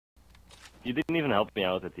You didn't even help me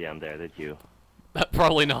out at the end there, did you?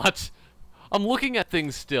 Probably not. I'm looking at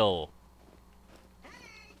things still.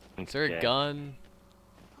 Is there a gun?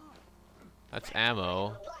 That's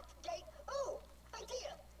ammo. Ooh,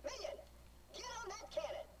 idea! Minion, get on that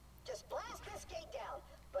cannon. Just blast this gate down,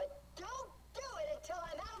 but don't do it until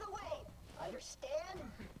I'm out of the way. Understand?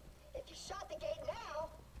 If you shot the gate now,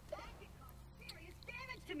 that could cause serious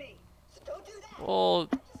damage to me. So don't do that. Well,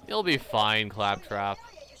 you'll be fine, Claptrap.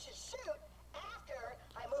 You should shoot after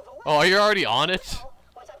I move away. Oh, you're already on it?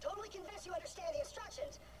 Once I'm totally convinced you understand the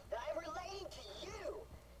instructions that I'm relaying to you.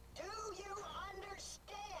 Do you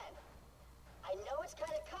understand? I know it's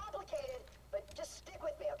kind of complicated, but just stick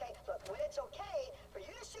with me, okay? Look, when it's okay for you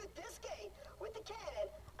to shoot this gate with the cannon,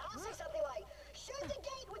 I'll say something like, shoot the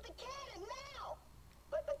gate with the cannon now!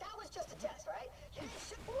 But that was just a test, right? You didn't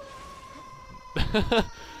shoot...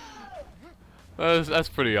 That's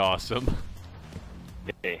pretty awesome.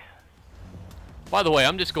 Okay. By the way,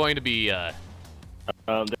 I'm just going to be,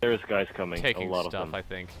 there's guys coming. taking a lot stuff, of them. I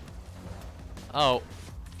think. Oh,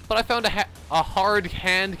 but I found a hard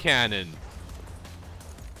hand cannon.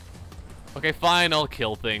 Okay, fine, I'll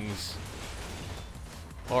kill things.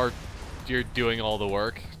 Or you're doing all the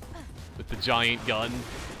work with the giant gun.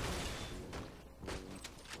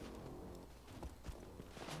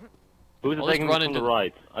 Who's I'll attacking just run me from the into-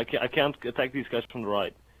 right? I can't attack these guys from the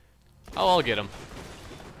right. Oh, I'll get him.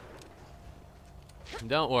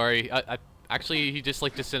 Don't worry. Actually, he just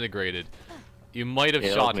like disintegrated. You might have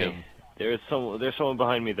shot him. There's someone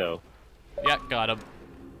behind me though. Yeah, got him.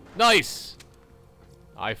 Nice!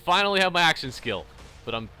 I finally have my action skill,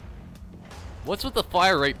 but what's with the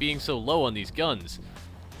fire rate being so low on these guns?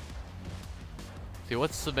 See,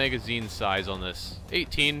 what's the magazine size on this?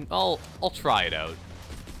 18. I'll try it out.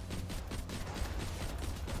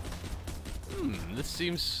 This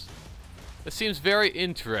seems very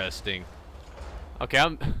interesting.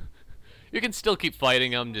 Okay, you can still keep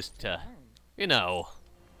fighting. I'm just, you know,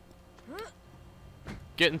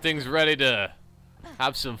 getting things ready to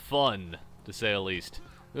have some fun, to say the least.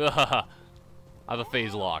 I have a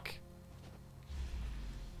phase lock.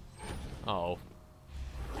 Oh.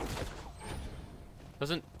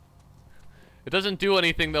 It doesn't do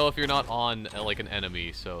anything though if you're not on like an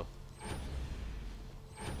enemy, so.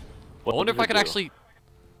 I wonder if I could actually,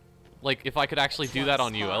 like, if I could actually do that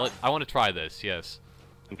on you. I want to try this, yes.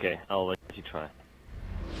 Okay, I'll let you try.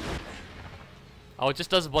 Oh, it just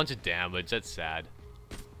does a bunch of damage. That's sad.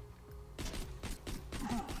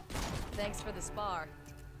 Thanks for the spar.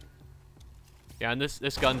 Yeah, and this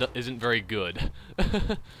gun isn't very good.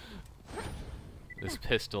 This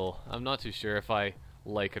pistol. I'm not too sure if I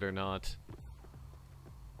like it or not.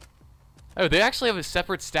 Oh, they actually have a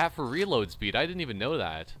separate stat for reload speed. I didn't even know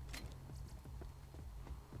that.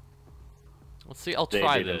 Let's see, I'll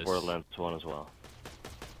try They did this. in Borderlands 1 as well.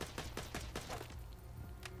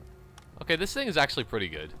 Okay, this thing is actually pretty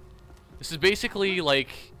good. This is basically like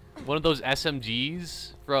one of those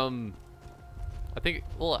SMGs from, I think,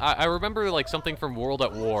 well, I remember like something from World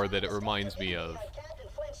at War that it reminds me of.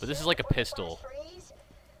 But this is like a pistol.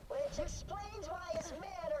 Which explains why his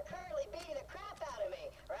men are currently beating the crap out of me,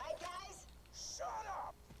 right, guys? Shut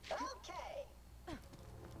up! Okay.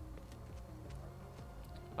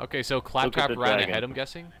 Okay, so Claptrap the ran dragon. ahead, I'm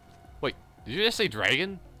guessing? Wait, did you just say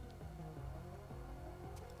dragon?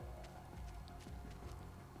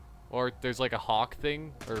 Or there's like a hawk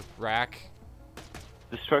thing? Or rack?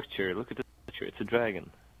 The structure, look at the structure, it's a dragon.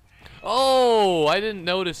 Oh, I didn't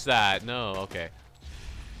notice that. No, okay.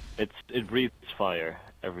 It breathes fire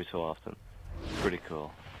every so often. Pretty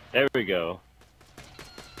cool. There we go.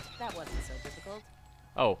 That wasn't so difficult.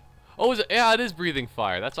 Oh. Oh, yeah, it is breathing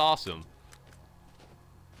fire. That's awesome.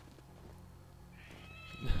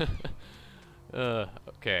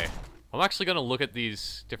 Okay. I'm actually gonna look at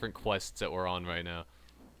these different quests that we're on right now.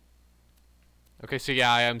 Okay, so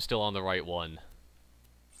yeah, I am still on the right one.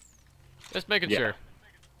 Just making sure.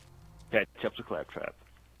 Catch up to Claptrap.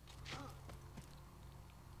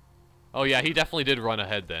 Oh yeah, he definitely did run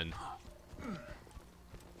ahead then.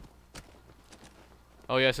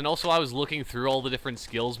 Oh yes, and also I was looking through all the different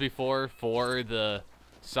skills before for the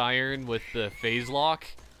Siren with the phase lock.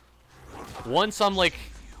 Once I'm like,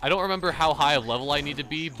 I don't remember how high of level I need to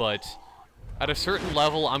be, but at a certain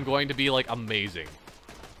level I'm going to be like amazing.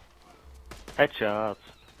 Headshots.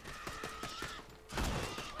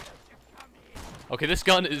 Okay, this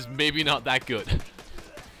gun is maybe not that good.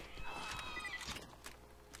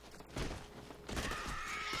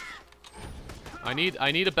 I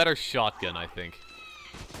need a better shotgun, I think.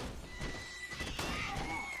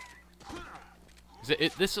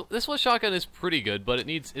 This one shotgun is pretty good, but it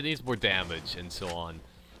needs more damage and so on.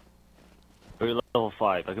 Or you're level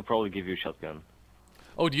 5. I could probably give you a shotgun.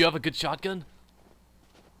 Oh, do you have a good shotgun?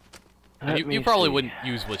 Let me You probably see. wouldn't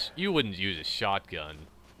use you wouldn't use a shotgun.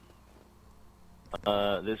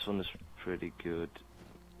 This one is pretty good.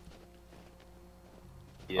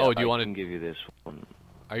 Yeah, Oh, do you I want can to give you this one.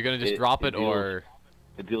 Are you gonna just drop it, or?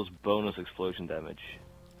 It deals bonus explosion damage.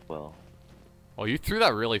 Well. Oh, you threw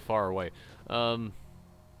that really far away. Oh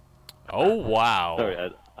wow.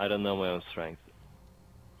 Sorry, I don't know my own strength.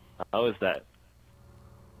 How is that?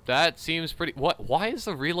 That seems pretty. What? Why is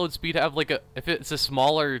the reload speed have like a? If it's a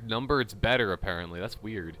smaller number, it's better. Apparently, that's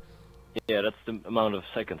weird. Yeah, that's the amount of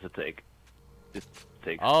seconds it takes. It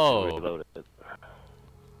takes Oh. to reload it.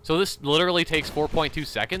 So this literally takes 4.2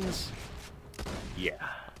 seconds. Yeah.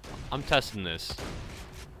 I'm testing this.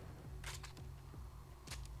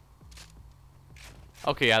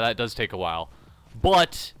 Okay, yeah, that does take a while.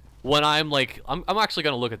 But when I'm like, I'm actually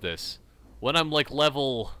gonna look at this. When I'm like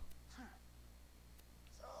level.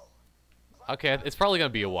 Okay, it's probably gonna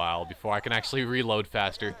be a while before I can actually reload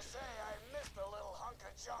faster. Say I missed a little hunk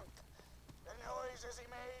of junk. The noises he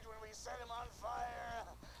made when we set him on fire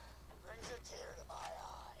brings a tear to my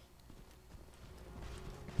eye.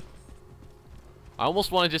 I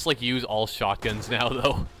almost want to just like use all shotguns now,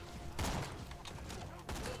 though.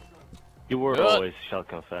 You were always a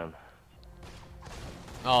shotgun fan.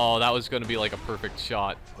 Oh, that was gonna be like a perfect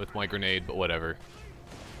shot with my grenade, but whatever.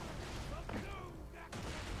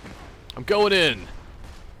 I'm going in.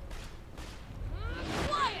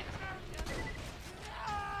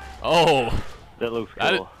 Oh, That looks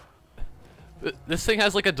That cool. this thing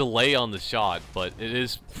has like a delay on the shot, but it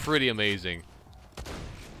is pretty amazing.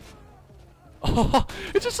 Oh,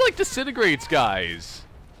 it just like disintegrates guys.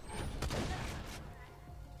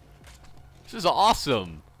 This is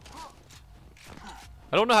awesome.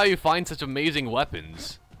 I don't know how you find such amazing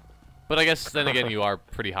weapons, but I guess then again you are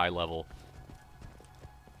pretty high level.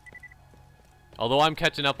 Although I'm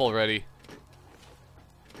catching up already.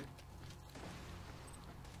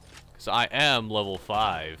 Because I am level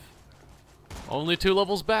 5. Only 2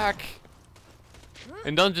 levels back.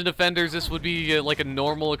 In Dungeon Defenders, this would be like a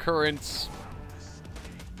normal occurrence.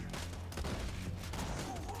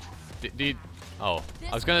 Oh,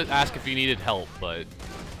 I was gonna ask if you needed help, but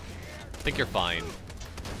I think you're fine.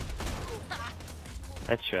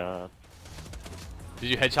 Headshot. Did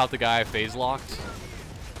you headshot the guy phase locked?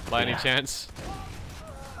 By any chance?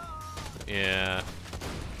 Yeah.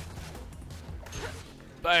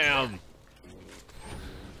 Bam!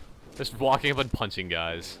 Just walking up and punching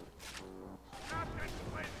guys.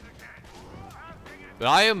 But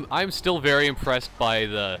I'm still very impressed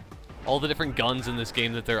by all the different guns in this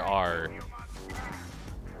game that there are.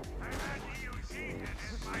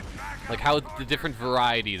 Like how the different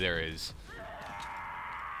variety there is.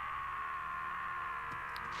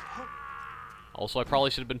 Also, I probably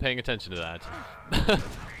should have been paying attention to that.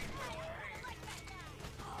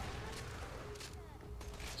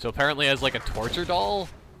 So apparently as like a torture doll?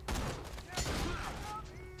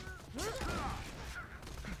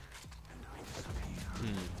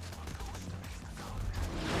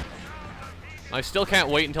 I still can't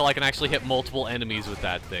wait until I can actually hit multiple enemies with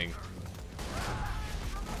that thing.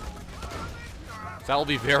 That will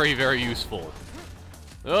be very, very useful.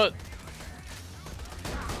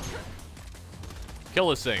 Kill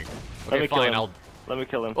this thing. Okay, fine, Let me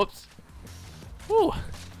kill him. Oops. Whew.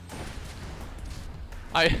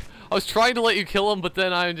 I was trying to let you kill him, but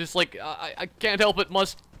then I'm just like, I can't help it,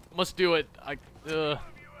 must do it.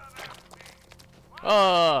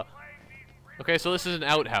 Okay, so this is an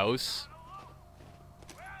outhouse.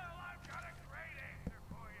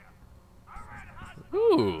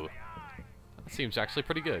 Ooh. That seems actually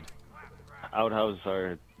pretty good. Outhouses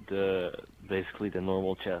are basically the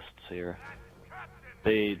normal chests here.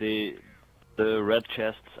 The red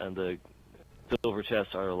chests and the silver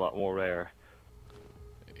chests are a lot more rare.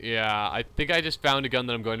 Yeah, I think I just found a gun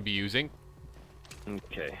that I'm going to be using.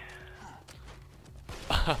 Okay.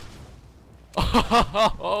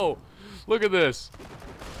 Oh, look at this.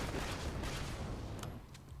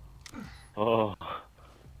 Oh.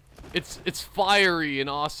 It's fiery and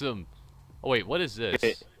awesome. Oh wait, what is this?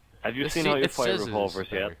 Okay. Have you seen how you fire revolvers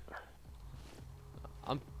yet?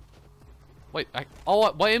 Wait,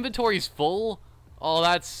 my inventory's full? Oh,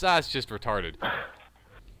 that's just retarded.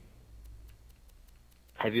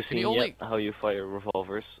 Have you seen yet how you fire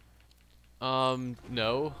revolvers?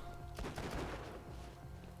 No.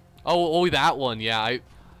 Oh, that one, yeah.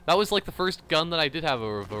 That was like the first gun that I did have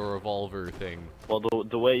a revolver thing. Well,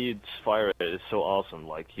 the way you fire it is so awesome.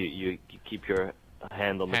 Like you keep your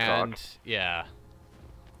hand on the cock. Yeah.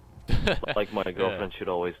 Like my girlfriend should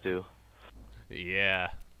always do. Yeah.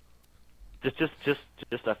 Just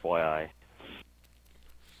FYI.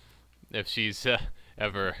 If she's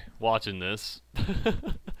ever watching this.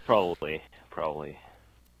 Probably.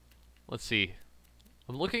 Let's see.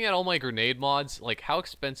 I'm looking at all my grenade mods. Like, how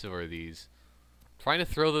expensive are these? I'm trying to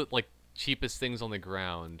throw the like cheapest things on the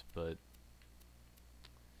ground, but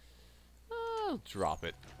I'll drop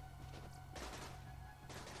it.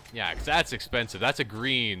 Yeah, 'cause that's expensive. That's a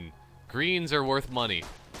green. Greens are worth money.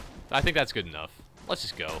 I think that's good enough. Let's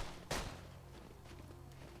just go.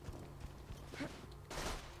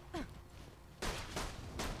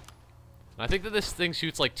 I think that this thing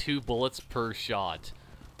shoots like 2 bullets per shot.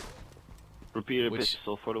 Repeater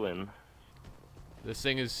pistol for the win. This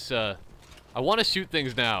thing is, I want to shoot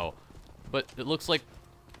things now, but it looks like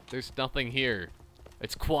there's nothing here.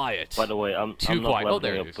 It's quiet. By the way, I'm not quiet. Oh, leveling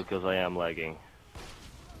there it up is. because I am lagging.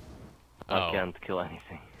 I can't kill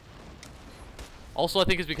anything. Also, I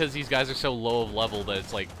think it's because these guys are so low of level that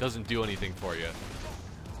it's like doesn't do anything for you.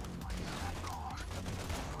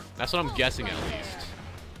 That's what I'm guessing at least.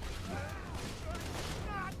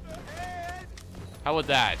 How about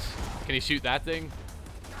that? Can he shoot that thing?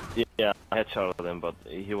 Yeah, I headshotted him, but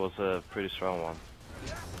he was a pretty strong one.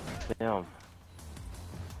 Damn.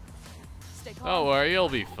 Stay calm. Don't worry, you'll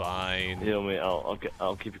be fine. Heal me.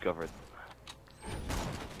 I'll keep you covered.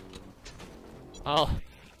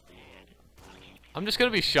 I'm just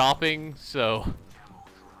gonna be shopping, so.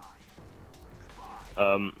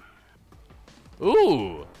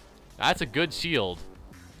 Ooh, that's a good shield.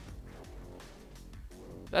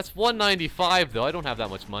 That's 195 though. I don't have that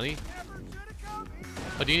much money.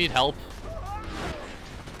 Oh, do you need help?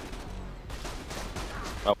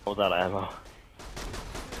 Oh, was that ammo?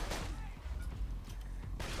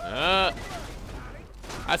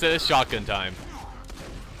 That's it. It's shotgun time.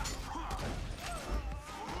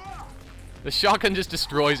 The shotgun just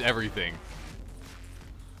destroys everything.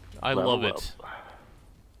 I love it.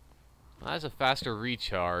 That's a faster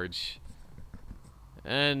recharge.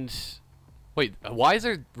 And wait, why is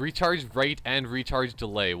there recharge rate and recharge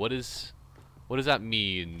delay? What does that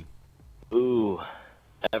mean? Ooh.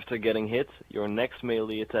 After getting hit, your next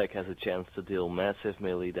melee attack has a chance to deal massive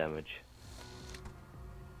melee damage.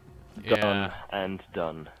 Yeah. Done and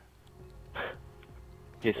done.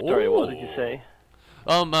 Okay, sorry, what did you say?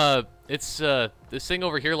 It's this thing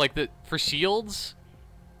over here, like for shields.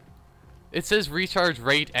 It says recharge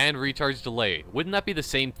rate and recharge delay. Wouldn't that be the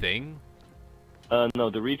same thing? No,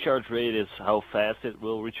 the recharge rate is how fast it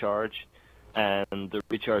will recharge, and the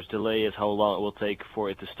recharge delay is how long it will take for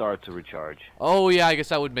it to start to recharge. Oh yeah, I guess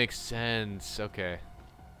that would make sense. Okay.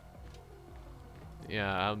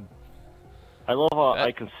 Yeah. I love how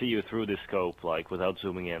I can see you through this scope, like without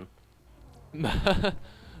zooming in.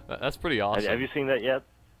 That's pretty awesome. Have you seen that yet?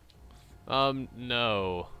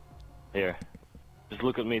 No. Here, just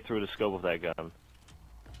look at me through the scope of that gun.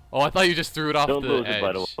 Oh, I thought you just threw it off Don't the lose edge. it,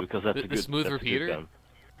 by the way, because that's a the good, smooth that's repeater. A good gun.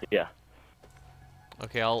 Yeah.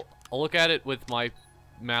 Okay, I'll look at it with my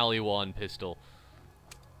Maliwan pistol.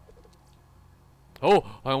 Oh,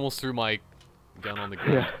 I almost threw my gun on the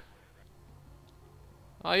ground. Yeah.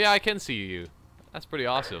 Oh yeah, I can see you. That's pretty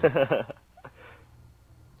awesome.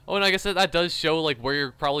 Oh, and I guess that does show like where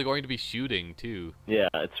you're probably going to be shooting too. Yeah,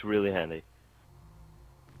 it's really handy.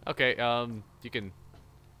 Okay, you can.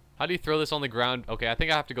 How do you throw this on the ground? Okay, I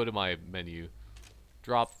think I have to go to my menu.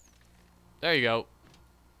 Drop. There you go.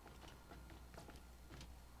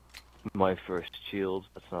 My first shield.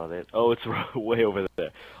 That's not it. Oh, it's way over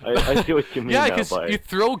there. I see what you mean Yeah, now. because you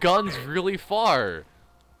throw guns really far.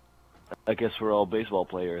 I guess we're all baseball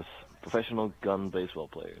players. Professional gun baseball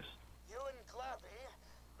players. You and Clappy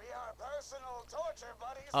be our personal torture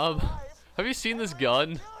buddies for life. Have you seen this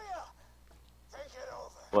gun? Kill ya. Think it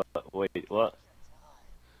over. What? Wait, what?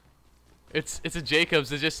 It's a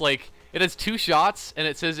Jacobs. It's just like it has 2 shots, and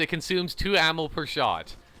it says it consumes 2 ammo per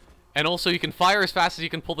shot, and also you can fire as fast as you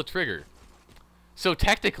can pull the trigger. So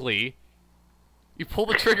technically, you pull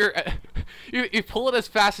the trigger, you pull it as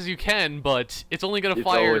fast as you can, but it's only gonna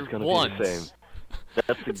fire always gonna once. be the same.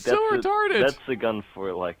 It's so retarded. That's a gun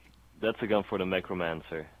for that's a gun for the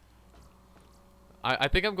Necromancer. I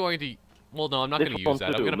think I'm going to. Well, no, I'm not going to use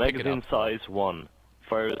that. I'm going to pick it magazine up. size 1.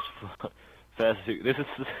 Fire as fast as you. This is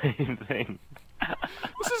the same thing.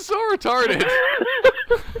 This is so retarded.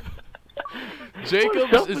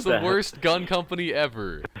 Jacobs is the worst gun company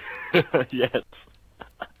ever. Yes.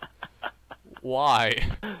 Why?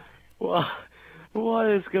 What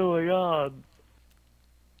is going on?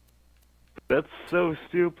 That's so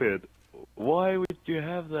stupid. Why would you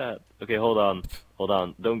have that? Okay, hold on.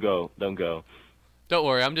 Don't go. Don't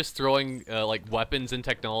worry, I'm just throwing like weapons and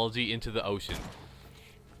technology into the ocean.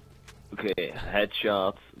 Okay,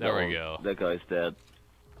 headshot. There we go. That guy's dead.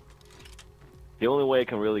 The only way I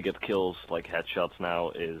can really get kills like headshots now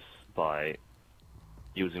is by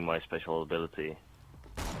using my special ability.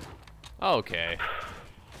 Okay.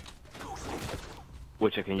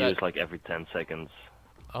 Which I can use like every 10 seconds.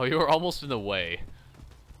 Oh, you were almost in the way.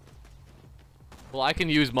 Well, I can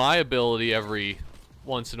use my ability every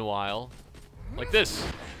once in a while. Like this.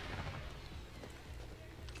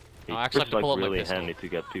 It's I actually have to pull up my really pistol. handy to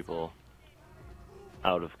get people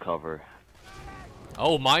out of cover.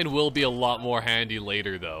 Oh, mine will be a lot more handy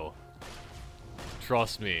later, though.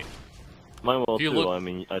 Trust me. Mine will If you too. look- I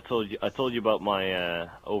mean, I told you about my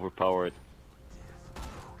overpowered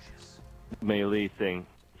melee thing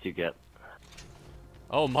you get.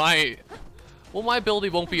 Oh, my... Well, my ability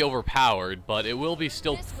won't be overpowered, but it will be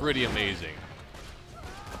still pretty amazing.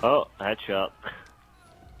 Oh, headshot.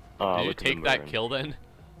 Oh, Did you look at him take that burn. kill, then?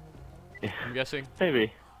 I'm guessing?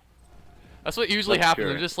 Maybe. That's what usually Not happens.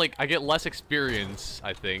 sure. I'm just like, I get less experience,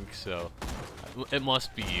 I think, so... It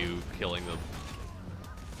must be you killing them.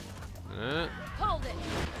 Hold it.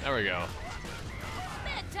 There we go.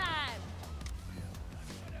 Bedtime.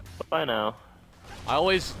 Bye now. I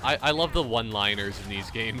love the one-liners in these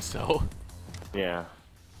games, though. Yeah.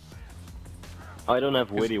 I don't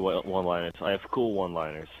have witty one-liners. I have cool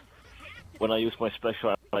one-liners. When I use my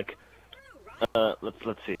special, I'm like,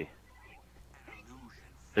 let's see.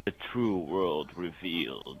 The true world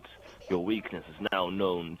revealed. Your weakness is now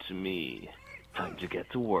known to me. Time to get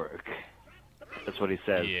to work. That's what he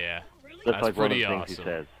says. Yeah. That's like one of the pretty things he awesome.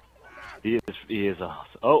 says. He is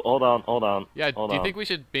awesome. Oh, hold on. Yeah, hold do you on. think we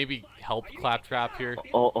should maybe help Claptrap here?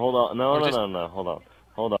 Oh, hold on. No, Or no, just- no.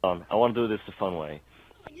 Hold on. I want to do this the fun way.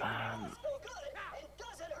 It's still good and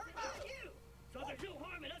doesn't hurt you. So there's no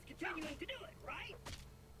harm in us continuing to do it, right?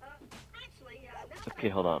 Actually, now Okay,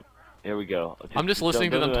 hold on. Here we go. I'm just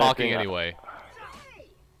listening to don't them do talking anything. anyway.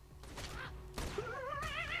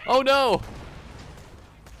 Oh no!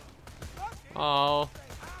 Oh.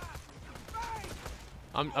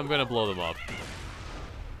 I'm gonna blow them up.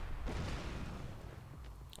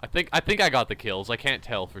 I think I got the kills. I can't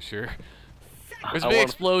tell for sure. There's a I big want-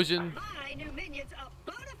 explosion. my new minions a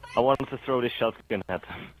bona fide I wanted to throw this shotgun at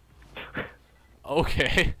them.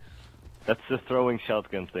 Okay. That's the throwing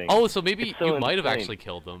shotgun thing. Oh, so maybe It's so you might have insane. actually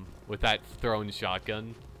killed them with that thrown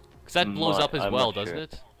shotgun. Because that blows Might- up as I'm well, not doesn't sure.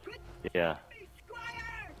 it? Yeah.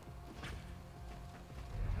 squire.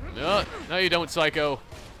 No, no you don't, Psycho.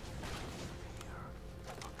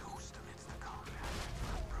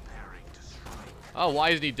 Oh, why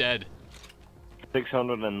isn't he dead?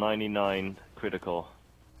 699 critical.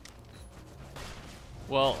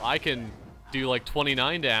 Well, I can do like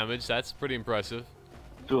 29 damage. That's pretty impressive.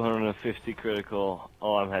 250 critical.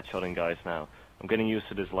 Oh, I'm headshotting guys now. I'm getting used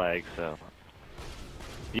to this lag, so.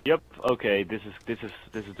 Yep. Okay. This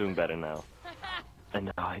is doing better now. And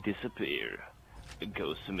now I disappear. A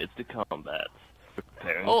ghost amidst the combat,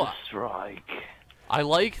 preparing Oh. to strike. I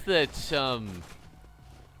like that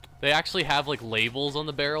they actually have like labels on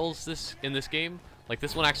the barrels in this game. Like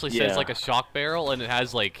this one actually says Yeah. like a shock barrel, and it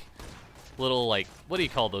has like little like what do you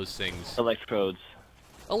call those things? Electrodes.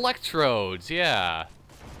 Electrodes. Yeah.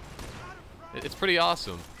 It's pretty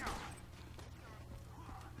awesome.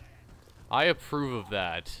 I approve of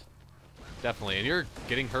that. Definitely. And you're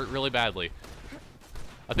getting hurt really badly.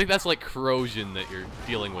 I think that's like corrosion that you're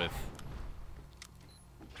dealing with.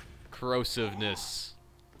 Corrosiveness.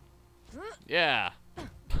 Yeah.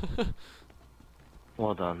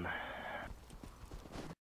 Well done.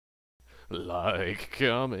 Like,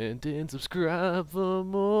 comment, and subscribe for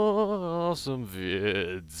more awesome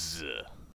vids.